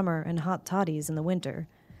drinks in the summer and hot toddies in the winter.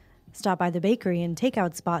 Stop by the bakery and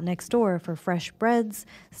takeout spot next door for fresh breads,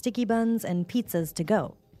 sticky buns, and pizzas to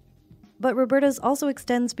go. But Roberta's also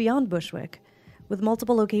extends beyond Bushwick, with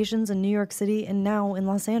multiple locations in New York City and now in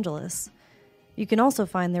Los Angeles. You can also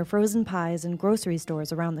find their frozen pies in grocery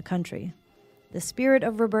stores around the country. The spirit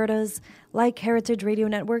of Roberta's, like Heritage Radio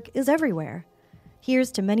Network, is everywhere.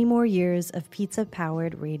 Here's to many more years of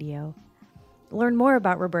pizza-powered radio. Learn more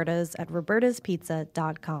about Roberta's at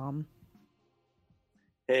robertaspizza.com.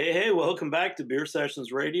 Hey, welcome back to Beer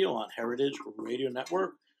Sessions Radio on Heritage Radio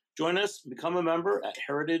Network. Join us, become a member at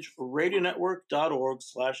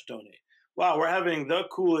heritageradionetwork.org/donate. Wow, we're having the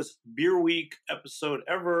coolest Beer Week episode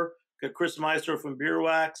ever. Got Chris Maestro from Beer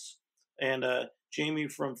Wax and Jamie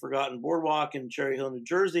from Forgotten Boardwalk in Cherry Hill, New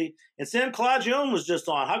Jersey. And Sam Calagione was just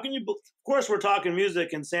on. How can you... Of course, we're talking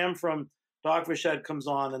music, and Sam from Dogfish Head comes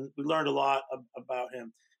on, and we learned a lot about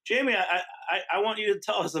him. Jamie, I want you to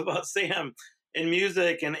tell us about Sam and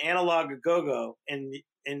music and Analog Go-Go and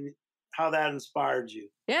how that inspired you.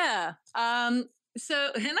 Yeah. So,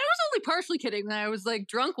 and I was only partially kidding when I was like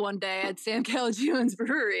drunk one day at Sam Calagiovan's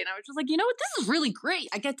brewery, and I was just like, you know what, this is really great.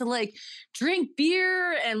 I get to like drink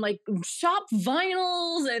beer and like shop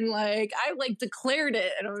vinyls, and like I like declared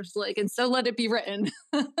it, and I was like, and so let it be written.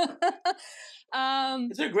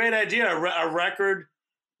 It's a great idea. A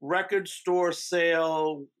record store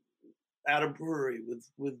sale at a brewery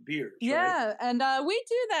with beers. Yeah, right? And we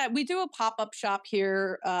do that. We do a pop-up shop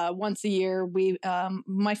here once a year. We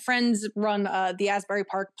my friends run the Asbury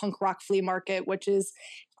Park Punk Rock Flea Market, which is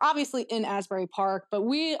obviously in Asbury Park, but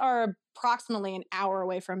we are approximately an hour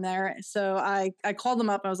away from there. So I called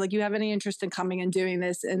them up. I was like, you have any interest in coming and doing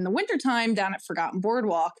this in the wintertime down at Forgotten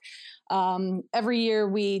Boardwalk? Every year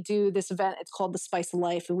we do this event. It's called the Spice of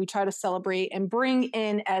Life, and we try to celebrate and bring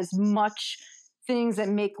in as much things that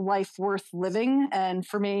make life worth living. And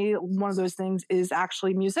for me, one of those things is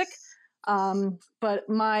actually music. But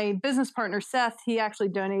my business partner, Seth, he actually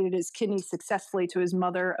donated his kidney successfully to his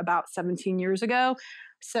mother about 17 years ago.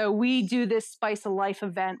 So we do this Spice of Life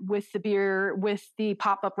event with the beer, with the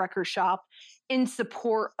pop-up record shop, in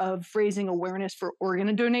support of raising awareness for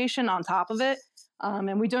organ donation on top of it.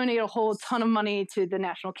 And we donate a whole ton of money to the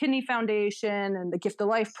National Kidney Foundation and the Gift of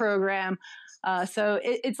Life program. So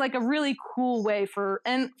it's like a really cool way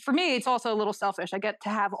and for me, it's also a little selfish. I get to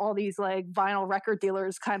have all these like vinyl record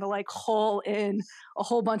dealers kind of like haul in a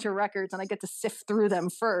whole bunch of records, and I get to sift through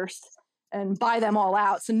them first and buy them all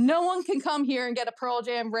out. So no one can come here and get a Pearl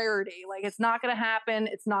Jam rarity. Like, it's not going to happen.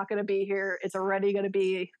 It's not going to be here. It's already going to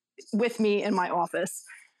be with me in my office.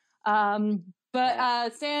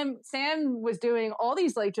 But Sam was doing all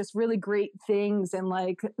these like just really great things, and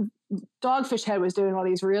like Dogfish Head was doing all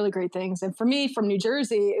these really great things. And for me, from New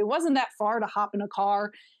Jersey, it wasn't that far to hop in a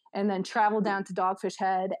car and then travel down to Dogfish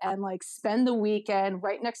Head and like spend the weekend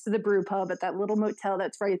right next to the brew pub at that little motel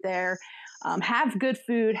that's right there. Have good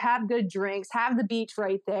food, have good drinks, have the beach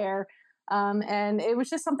right there. And it was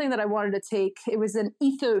just something that I wanted to take. It was an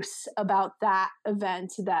ethos about that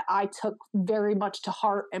event that I took very much to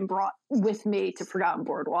heart and brought with me to Forgotten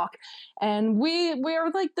Boardwalk. And we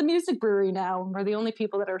are like the music brewery now. We're the only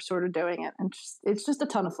people that are sort of doing it. And it's just a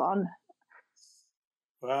ton of fun.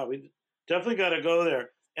 Wow, we definitely got to go there.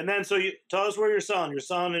 And then, so you tell us where you're selling. You're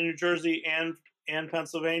selling in New Jersey and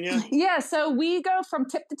Pennsylvania? Yeah, so we go from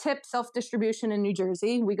tip to tip self-distribution in New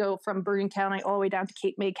Jersey. We go from Bergen County all the way down to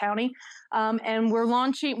Cape May County. And we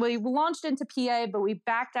launched into PA, but we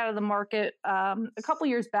backed out of the market a couple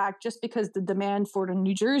years back just because the demand for the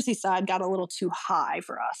New Jersey side got a little too high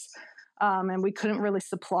for us. And we couldn't really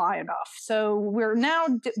supply enough. So we're now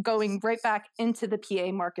going right back into the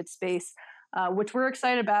PA market space, which we're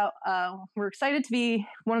excited about. We're excited to be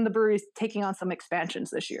one of the breweries taking on some expansions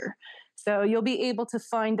this year. So you'll be able to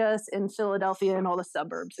find us in Philadelphia and all the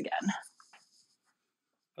suburbs again.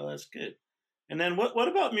 Oh, that's good. And then what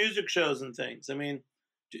about music shows and things? I mean,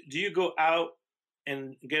 do you go out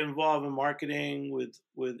and get involved in marketing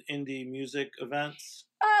with indie music events?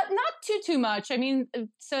 Not too much. I mean,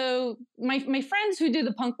 so my friends who do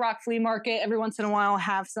the punk rock flea market every once in a while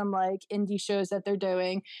have some like indie shows that they're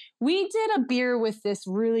doing. We did a beer with this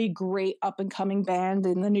really great up and coming band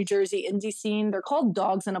in the New Jersey indie scene. They're called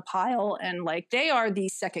Dogs in a Pile, and like they are the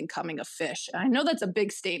second coming of Phish. I know that's a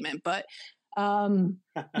big statement, but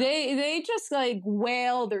they just like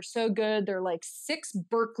wail. They're so good. They're like 6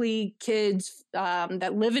 Berkeley kids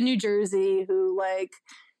that live in New Jersey who like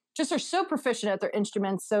just are so proficient at their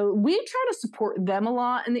instruments. So we try to support them a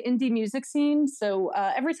lot in the indie music scene. So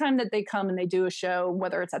every time that they come and they do a show,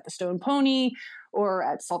 whether it's at the Stone Pony or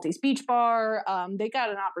at Salty's Beach Bar, they got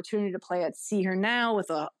an opportunity to play at See Her Now with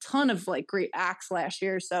a ton of like great acts last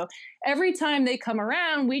year. So every time they come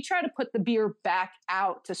around, we try to put the beer back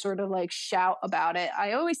out to sort of like shout about it.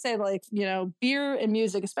 I always say like, you know, beer and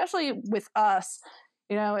music, especially with us,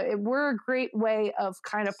 you know, we're a great way of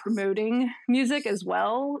kind of promoting music as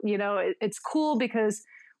well. You know, it's cool because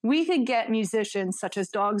we could get musicians such as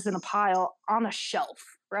Dogs in a Pile on a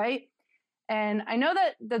shelf, right? And I know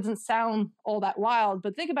that doesn't sound all that wild,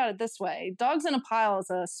 but think about it this way. Dogs in a Pile is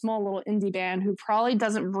a small little indie band who probably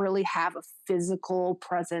doesn't really have a physical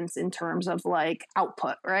presence in terms of like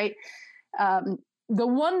output, right? The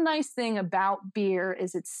one nice thing about beer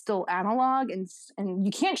is it's still analog, and you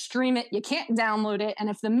can't stream it, you can't download it, and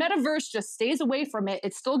if the metaverse just stays away from it,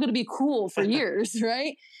 it's still going to be cool for years,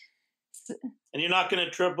 right? And you're not going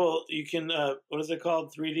to you can, what is it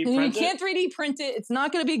called? 3D print You can't 3D print it. It's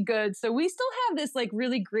not going to be good. So we still have this like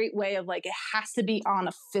really great way of like, it has to be on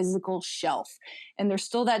a physical shelf. And there's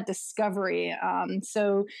still that discovery.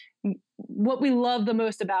 So what we love the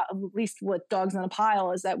most about at least what Dogs in a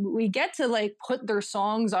Pile is that we get to like put their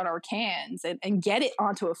songs on our cans and get it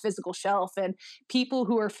onto a physical shelf. And people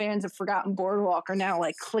who are fans of Forgotten Boardwalk are now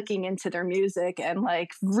like clicking into their music and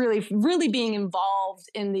like really, really being involved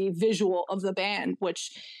in the visual of the band,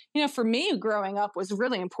 which, you know, for me growing up was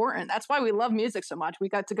really important. That's why we love music so much. We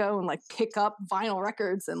got to go and like pick up vinyl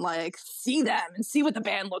records and like see them and see what the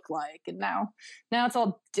band looked like. And now it's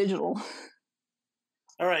all digital.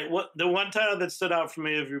 All right. What the one title that stood out for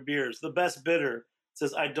me of your beers, the best bitter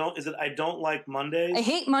says, I don't like Mondays. I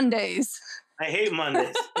hate Mondays. I hate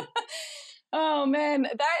Mondays. Oh man,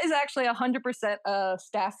 that is actually 100% a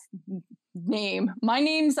staff name. My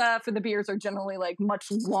names for the beers are generally like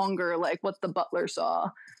much longer, like what the butler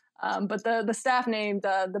saw. But the staff named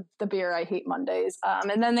the beer I Hate Mondays.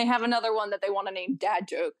 And then they have another one that they want to name Dad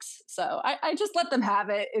Jokes. So I just let them have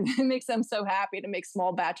it. It makes them so happy to make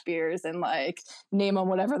small batch beers and like name them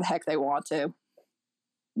whatever the heck they want to.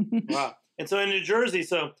 Wow. And so in New Jersey,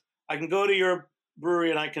 so I can go to your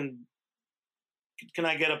brewery and can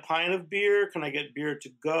I get a pint of beer? Can I get beer to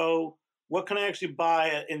go? What can I actually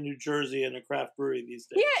buy in New Jersey in a craft brewery these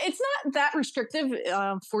days? Yeah, it's not that restrictive,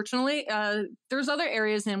 fortunately. There's other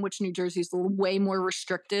areas in which New Jersey is way more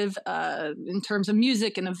restrictive in terms of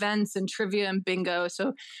music and events and trivia and bingo.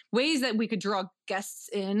 So ways that we could draw guests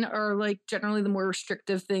in are like generally the more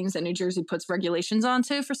restrictive things that New Jersey puts regulations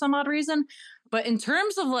onto for some odd reason. But in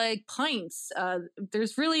terms of like pints,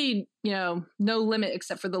 there's really, you know, no limit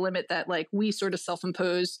except for the limit that like we sort of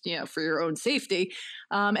self-imposed, you know, for your own safety.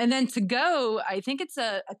 And then to go, I think it's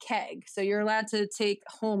a keg. So you're allowed to take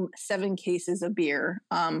home 7 cases of beer,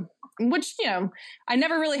 which, you know, I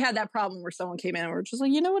never really had that problem where someone came in and we're just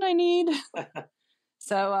like, you know what I need?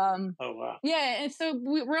 So, oh, wow. Yeah. And so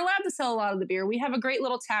we're allowed to sell a lot of the beer. We have a great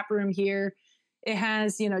little tap room here. It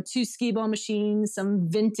has, you know, 2 skee-ball machines, some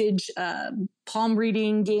vintage palm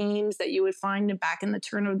reading games that you would find back in the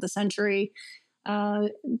turn of the century.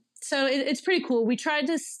 So it's pretty cool. We tried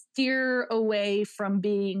to steer away from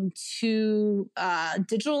being too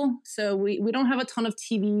digital. So we don't have a ton of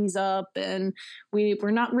TVs up, and we're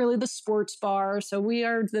not really the sports bar. So we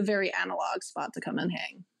are the very analog spot to come and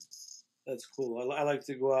hang. That's cool. I like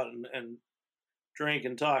to go out and drink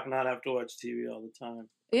and talk, not have to watch TV all the time.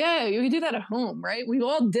 Yeah, you can do that at home, right? We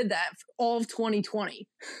all did that for all of 2020.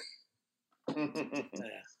 Yeah.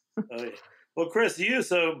 Oh, yeah. Well, Chris,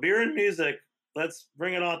 so beer and music, let's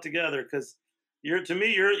bring it all together, because your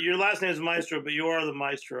last name is Maestro, but you are the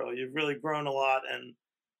maestro. You've really grown a lot, and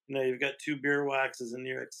you know, you've got 2 beer waxes in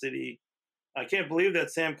New York City. I can't believe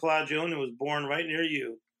that Sam Calagione was born right near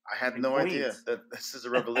you. I had no idea. That this is a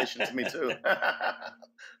revelation to me too.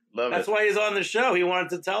 Love That's it. why he's on the show. He wanted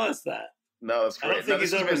to tell us that. No, that's great. I don't think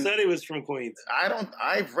he's ever said he was from Queens.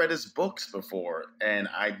 I've read his books before, and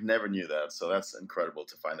I never knew that. So that's incredible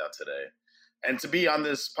to find out today. And to be on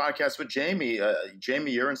this podcast with Jamie. Jamie,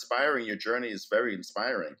 you're inspiring. Your journey is very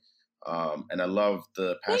inspiring. And I love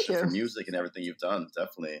the passion for music and everything you've done.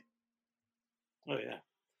 Definitely. Oh, yeah.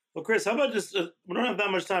 Well, Chris, how about just, we don't have that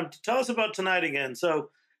much time. Tell us about tonight again. So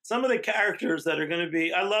some of the characters that are going to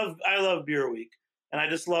be, I love Beer Week, and I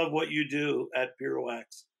just love what you do at Beer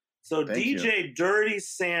Wax. So Thank DJ you. Dirty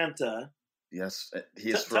Santa. Yes,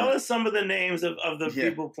 he is. Tell us some of the names of the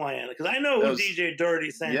people playing, because I know who DJ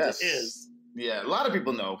Dirty Santa is. Yeah, a lot of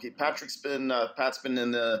people know. Pat's been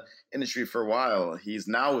in the industry for a while. He's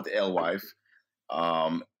now with Alewife.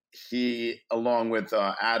 He, along with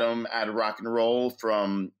Adam at Rock and Roll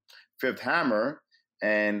from Fifth Hammer,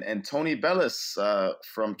 and Tony Bellis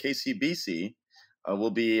from KCBC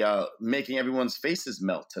will be making everyone's faces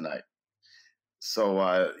melt tonight. So,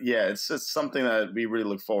 it's just something that we really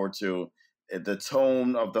look forward to. The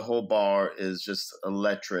tone of the whole bar is just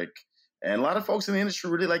electric. And a lot of folks in the industry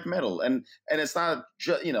really like metal. And it's not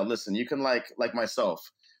just, listen, you can like myself.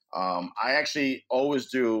 I actually always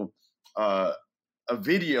do a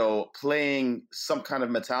video playing some kind of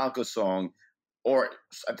Metallica song, or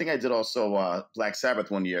I think I did also Black Sabbath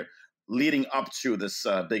one year, leading up to this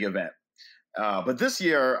big event. But this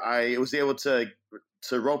year, I was able to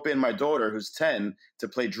rope in my daughter, who's 10, to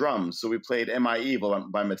play drums. So we played Am I Evil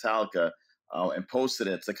by Metallica and posted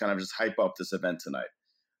it to kind of just hype up this event tonight.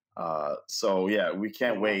 We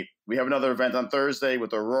can't wait. We have another event on Thursday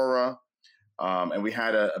with Aurora, and we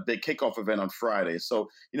had a big kickoff event on Friday. So,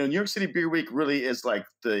 New York City Beer Week really is like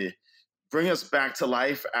the bring us back to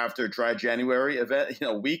life after Dry January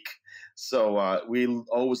week. So we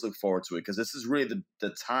always look forward to it because this is really the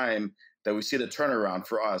time that we see the turnaround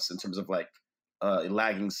for us in terms of like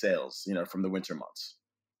lagging sales, from the winter months.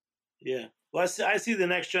 Yeah. Well, I see the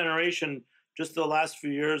next generation, just the last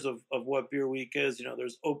few years of what Beer Week is.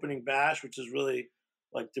 There's Opening Bash, which is really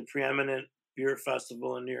like the preeminent beer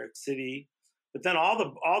festival in New York City. But then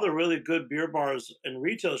all the really good beer bars and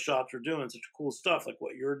retail shops are doing such cool stuff, like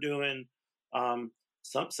what you're doing.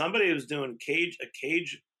 Somebody was doing a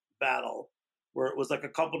cage battle where it was like a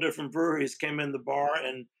couple different breweries came in the bar,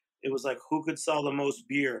 and it was like who could sell the most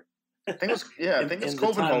beer. I think it's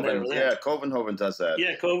Copenhagen. Yeah, Copenhagen does that.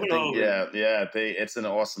 Yeah, Copenhagen. Yeah. It's an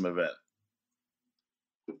awesome event.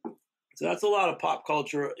 So that's a lot of pop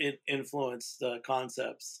culture influenced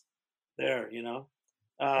concepts there,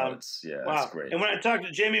 Wow. It's great. And when I talked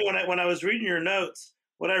to Jamie, when I was reading your notes,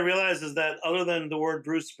 what I realized is that other than the word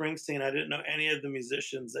Bruce Springsteen, I didn't know any of the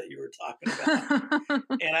musicians that you were talking about,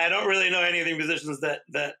 and I don't really know any of the musicians that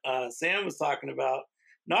Sam was talking about.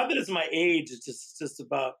 Not that it's my age; it's just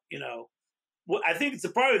about I think it's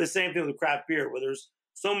probably the same thing with craft beer, where there's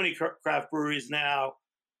so many craft breweries now.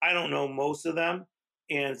 I don't know most of them,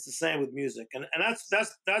 and it's the same with music, and that's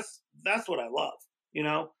what I love.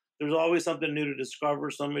 There's always something new to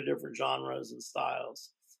discover, so many different genres and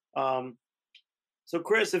styles. So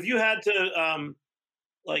Chris, if you had to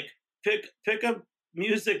pick a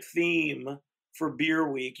music theme for Beer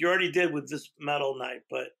Week, you already did with this metal night,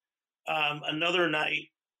 but another night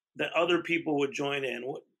that other people would join in,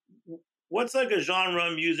 what's like a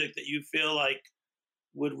genre of music that you feel like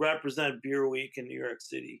would represent Beer Week in New York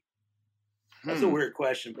City? That's a weird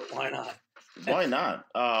question, but why not? Why not?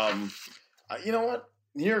 You know what?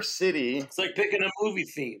 New York City. It's like picking a movie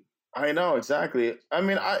theme. I know, exactly. I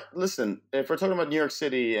mean, listen, if we're talking about New York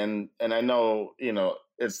City, and I know,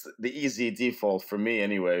 it's the easy default for me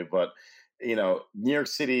anyway, but, New York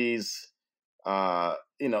City's,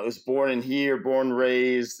 is born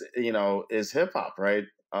raised, is hip hop, right?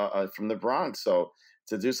 From the Bronx. So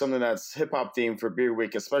to do something that's hip hop themed for Beer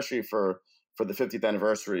Week, especially for the 50th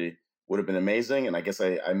anniversary, would have been amazing. And I guess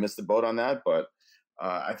I missed the boat on that, but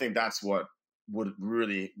I think that's what would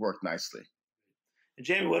really work nicely. And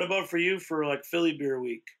Jamie, what about for you for like Philly Beer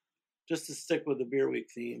Week? Just to stick with the Beer Week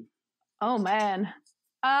theme. Oh man.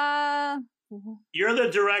 You're the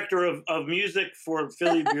director of music for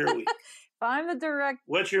Philly Beer Week. If I'm the director,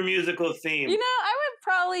 what's your musical theme? I would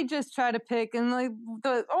probably just try to pick, and like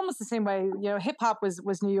almost the same way, hip hop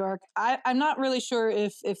was New York. I'm not really sure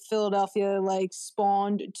if Philadelphia like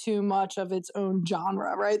spawned too much of its own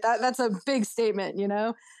genre, right? That's a big statement,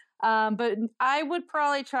 But I would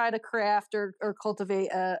probably try to craft or cultivate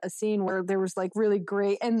a scene where there was like really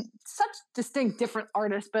great and such distinct different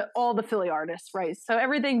artists, but all the Philly artists, right? So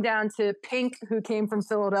everything down to Pink, who came from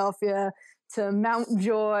Philadelphia, to Mount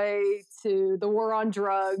Joy, to the War on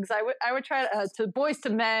Drugs. I would try to Boys to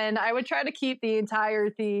Men. I would try to keep the entire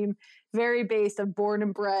theme very based on Born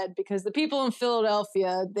and Bred, because the people in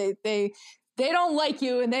Philadelphia, they don't like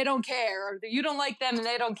you and they don't care. Or you don't like them and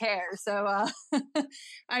they don't care. So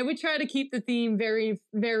I would try to keep the theme very,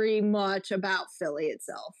 very much about Philly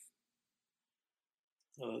itself.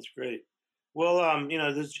 Oh, that's great. Well,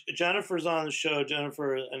 Jennifer's on the show.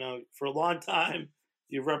 Jennifer, I know for a long time,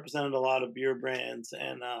 you've represented a lot of beer brands.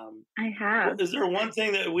 And I have. Is there one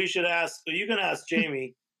thing that we should ask? You can ask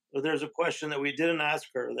Jamie, but there's a question that we didn't ask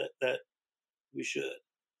her that we should.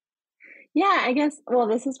 Yeah, I guess, well,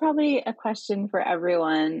 this is probably a question for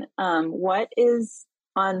everyone. What is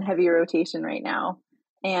on heavy rotation right now?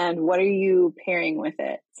 And what are you pairing with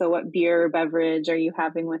it? So what beer or beverage are you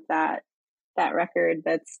having with that record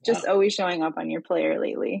that's just always showing up on your player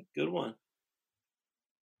lately? Good one.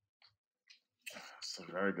 That's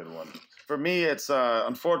a very good one. For me, it's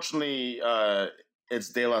unfortunately, it's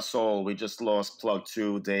De La Soul. We just lost Plug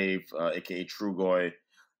 2, Dave, aka Trugoy.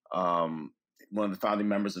 One of the founding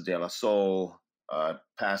members of De La Soul,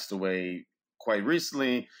 passed away quite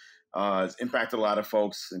recently. It's impacted a lot of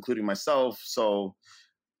folks, including myself. So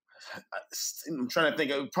I'm trying to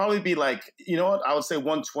think. It would probably be like, I would say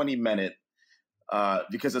 120 minute,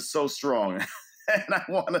 because it's so strong. And I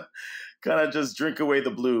want to kind of just drink away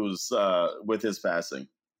the blues with his passing.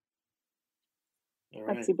 All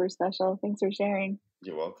right. That's super special. Thanks for sharing.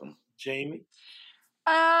 You're welcome. Jamie?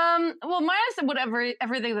 Well, mine is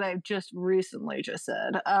everything that I've just recently just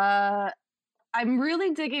said. I'm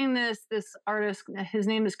really digging this artist. His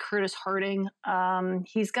name is Curtis Harding.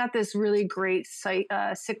 He's got this really great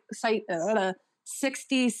 60s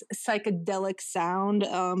psychedelic sound,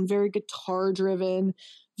 very guitar driven,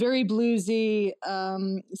 very bluesy.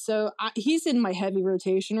 So he's in my heavy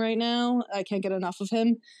rotation right now. I can't get enough of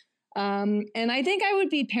him. And I think I would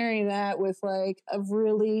be pairing that with like a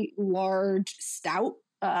really large stout,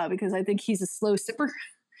 because I think he's a slow sipper.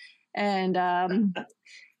 And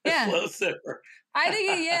yeah, slow sipper. I think,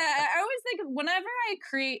 I always think whenever I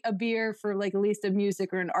create a beer for like at least a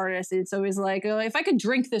music or an artist, it's always like, oh, if I could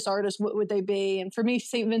drink this artist, what would they be? And for me,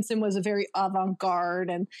 St. Vincent was a very avant-garde,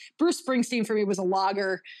 and Bruce Springsteen for me was a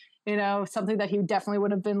lager, you know, something that he definitely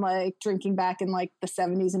would have been like drinking back in like the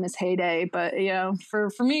 70s in his heyday. But, you know,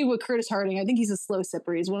 for me with Curtis Harding, I think he's a slow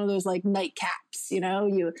sipper. He's one of those like nightcaps, you know,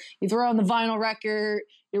 you throw on the vinyl record,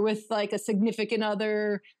 you're with like a significant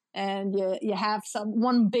other, and you have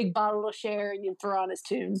one big bottle to share, and you throw on his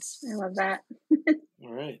tunes. I love that.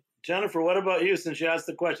 All right. Jennifer, what about you, since you asked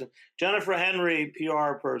the question? Jennifer Henry,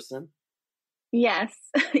 PR person. Yes.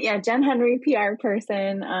 Yeah, Jen Henry, PR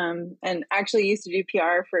person, and actually used to do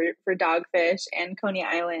PR for Dogfish and Coney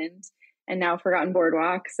Island, and now Forgotten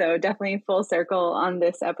Boardwalk. So definitely full circle on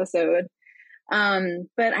this episode.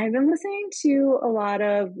 But I've been listening to a lot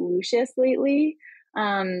of Lucius lately.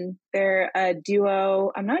 They're a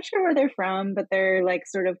duo. I'm not sure where they're from, but they're like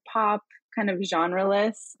sort of pop, kind of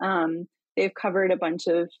genreless. They've covered a bunch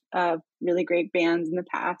of really great bands in the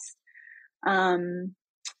past.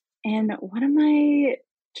 And what am I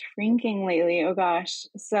drinking lately? Oh gosh.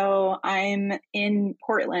 So I'm in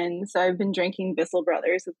Portland, so I've been drinking Bissell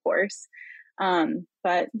Brothers, of course.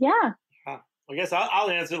 But yeah. I guess I'll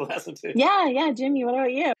answer the last one too. Yeah, Jimmy, what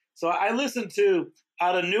about you? So I listen to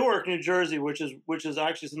out of Newark, New Jersey, which is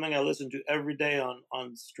actually something I listen to every day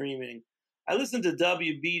on streaming. I listen to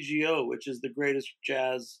WBGO, which is the greatest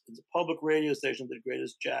jazz. It's a public radio station, the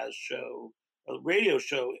greatest jazz show, a radio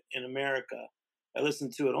show in America. I listen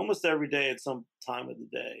to it almost every day at some time of the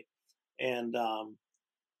day, and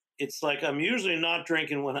it's like I'm usually not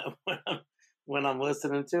drinking when I'm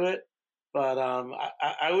listening to it, but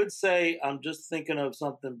I would say I'm just thinking of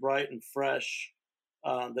something bright and fresh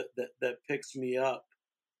that picks me up.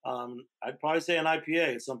 I'd probably say an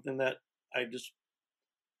IPA, something that I just.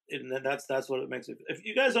 And that's what it makes it. If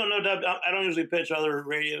you guys don't know, I don't usually pitch other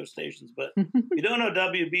radio stations, but if you don't know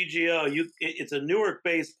WBGO, it's a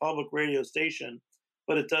Newark-based public radio station,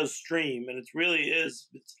 but it does stream, and it's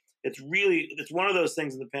one of those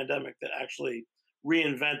things in the pandemic that actually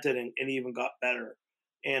reinvented and even got better.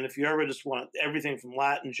 And if you ever just want everything from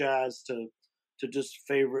Latin jazz to just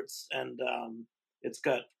favorites, and it's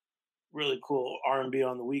got really cool R&B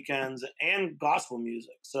on the weekends and gospel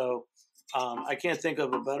music. So. I can't think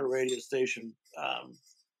of a better radio station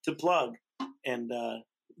to plug, and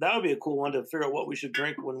that would be a cool one to figure out what we should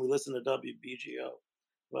drink when we listen to WBGO.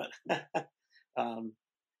 But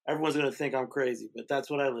everyone's going to think I'm crazy, but that's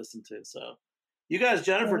what I listen to. So, you guys,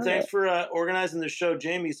 Jennifer, thanks for organizing the show.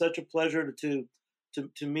 Jamie, such a pleasure to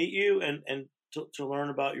meet you and to learn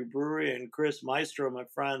about your brewery. And Chris Maestro, my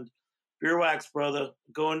friend, Beer Wax brother,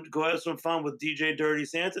 go have some fun with DJ Dirty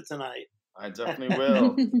Santa tonight. I definitely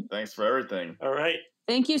will. Thanks for everything. All right.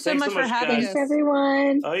 Thank you so much for having us. Thanks,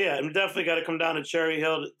 everyone. Oh, yeah. I'm definitely got to come down to Cherry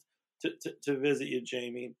Hill to visit you,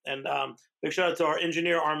 Jamie. And big shout out to our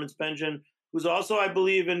engineer, Armin Spengen, who's also, I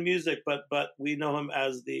believe, in music, but we know him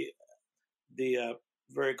as the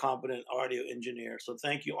very competent audio engineer. So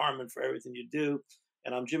thank you, Armin, for everything you do.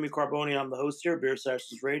 And I'm Jimmy Carboni. I'm the host here, Beer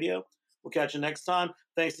Sessions Radio. We'll catch you next time.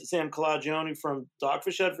 Thanks to Sam Calagione from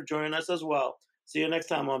Dogfish Head for joining us as well. See you next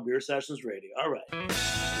time on Beer Sessions Radio. All right.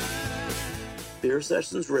 Beer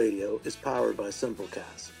Sessions Radio is powered by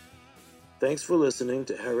Simplecast. Thanks for listening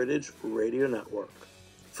to Heritage Radio Network.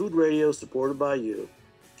 Food radio supported by you.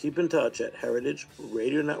 Keep in touch at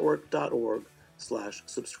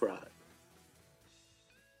heritageradionetwork.org/subscribe.